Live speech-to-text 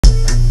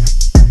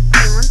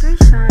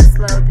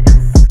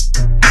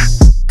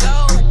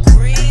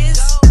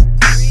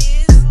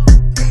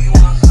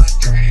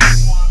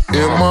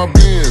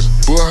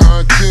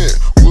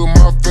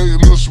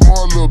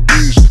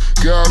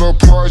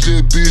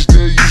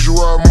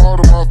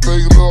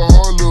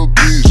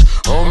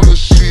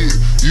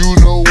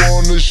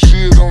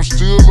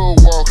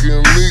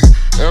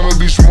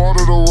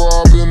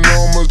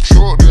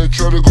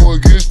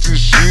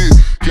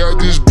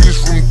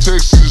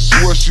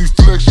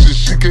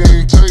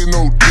ain't take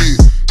no dick.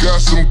 Got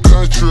some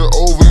country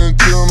over in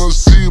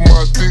Tennessee,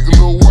 my thick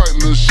little white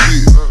little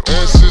shit.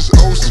 And since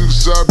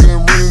 '06 I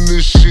been running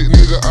this shit,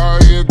 nigga, I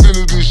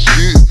invented this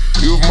shit.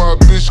 If my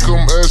bitch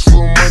come ask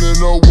for money,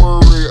 no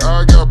worry,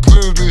 I got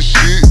plenty of this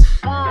shit.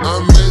 I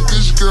met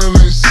this girl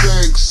named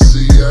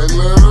Sexy, I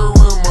let her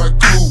in my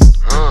coupe.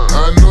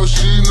 I know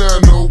she not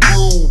no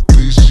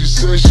groupie, she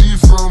said she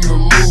from the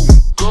loop.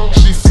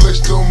 She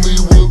flexed on me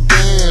with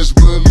bands,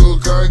 but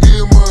look, I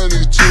get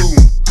money too.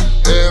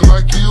 And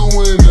like you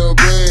in the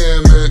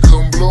band, that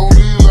come blow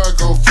me like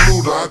a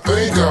flute. I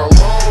think I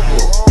love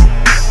her.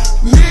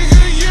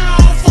 Nigga, you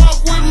don't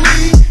fuck with me.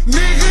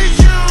 Nigga,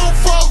 you don't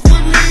fuck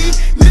with me.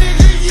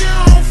 Nigga, you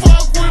don't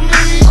fuck with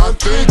me. I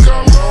think I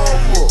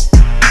love her.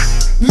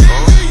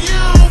 Nigga, you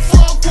don't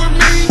fuck with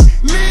me.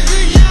 Nigga,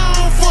 you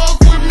don't fuck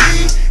with me.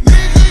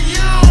 Nigga, you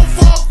don't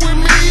fuck with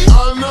me.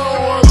 I know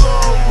I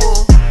love her.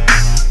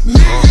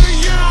 Nigga,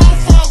 you don't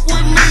fuck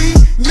with me.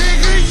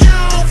 Nigga, you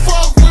don't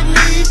fuck with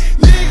me.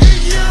 Nigga,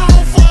 you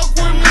don't fuck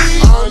with me.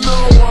 I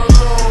know I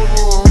love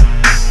her.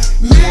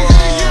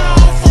 Nigga, you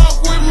don't fuck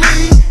with me.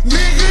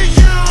 Nigga,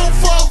 you don't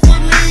fuck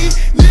with me.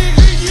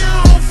 Nigga, you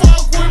don't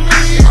fuck with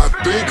me. I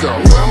think I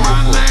love My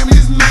her. name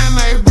is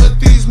Nene, but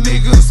these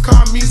niggas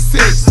call me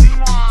Sexy.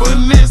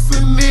 Finesse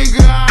a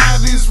nigga out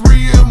this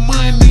real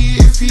money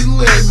if he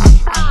let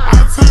me.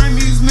 I turn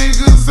these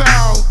niggas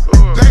out,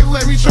 they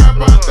let me trap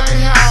out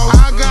they house.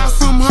 I got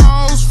some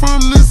hoes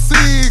from the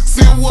 6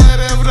 and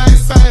whatever they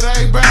say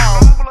they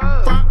bout.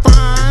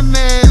 Fine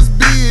ass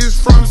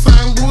bitch from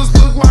St. Louis,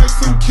 look like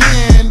some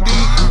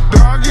candy.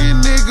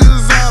 Dogging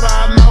niggas out,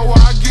 I know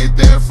I get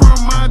that from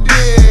my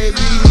daddy.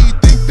 He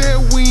think that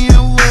we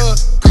in love,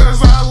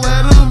 cause I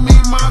let him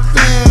meet my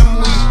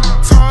family.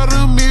 Told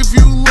him if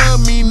you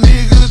love me,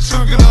 nigga,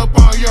 chunk it up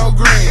on your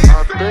grave.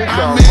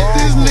 I met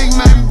this nigga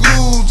named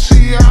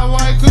Gucci, I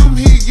like him,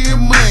 he get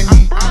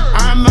money.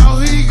 I know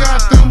he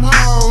got them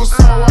hoes,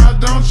 so I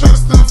don't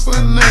trust him for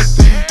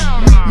nothing.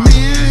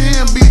 Me and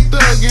him be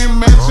thuggin',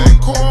 matching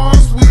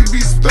cars, we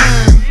be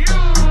stunned.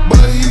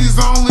 But he's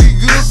only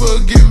good for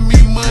giving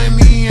me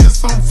money and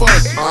some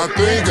fucking. I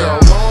think I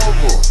love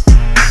her.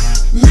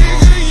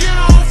 Nigga, you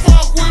don't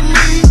fuck with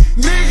me.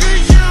 Nigga,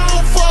 you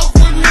don't fuck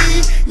with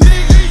me.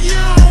 Nigga, you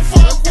don't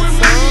fuck with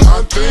me.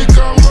 I think I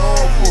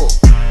love her.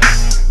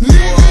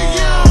 Nigga,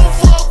 you don't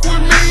fuck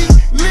with me.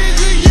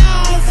 Nigga, you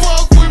don't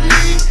fuck with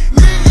me.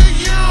 Nigga,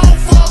 you don't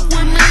fuck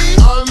with me.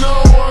 I know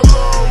I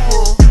love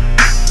her.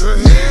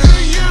 Nigga,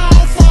 you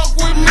don't fuck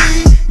with me.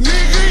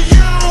 Nigga,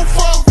 you don't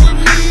fuck with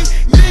me.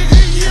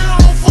 Nigga, you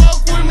don't fuck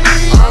with me.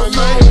 I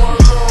know I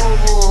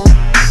love her.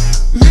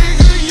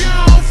 Nigga, you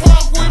don't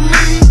fuck with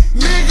me.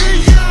 Nigga,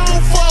 you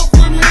don't fuck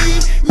with me.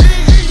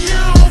 Nigga, you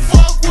don't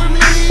fuck with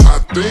me. I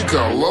think I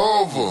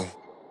love her.